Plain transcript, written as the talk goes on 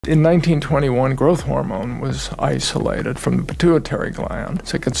In 1921, growth hormone was isolated from the pituitary gland,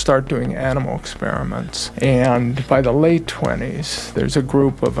 so it could start doing animal experiments. And by the late 20s, there's a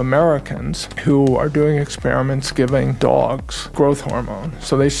group of Americans who are doing experiments giving dogs growth hormone.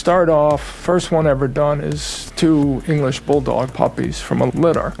 So they start off, first one ever done is 2 English bulldog puppies from a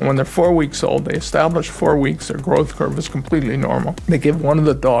litter. And when they're 4 weeks old, they establish 4 weeks, their growth curve is completely normal. They give one of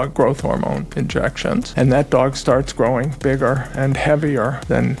the dog growth hormone injections, and that dog starts growing bigger and heavier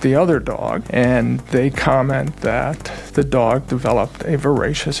than the other dog, and they comment that the dog developed a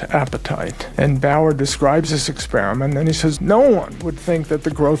voracious appetite. And Bauer describes this experiment, and he says no one would think that the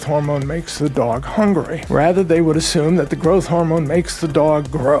growth hormone makes the dog hungry. Rather, they would assume that the growth hormone makes the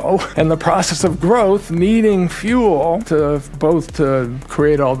dog grow, and the process of growth needing fuel to both to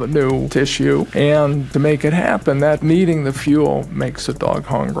create all the new tissue and to make it happen, that needing the fuel makes the dog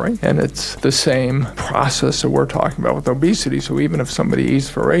hungry. And it's the same process that we're talking about with obesity. So even if somebody eats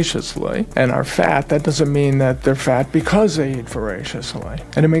voraciously and are fat, that doesn't mean that they're fat because they eat voraciously.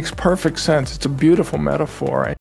 And it makes perfect sense. It's a beautiful metaphor.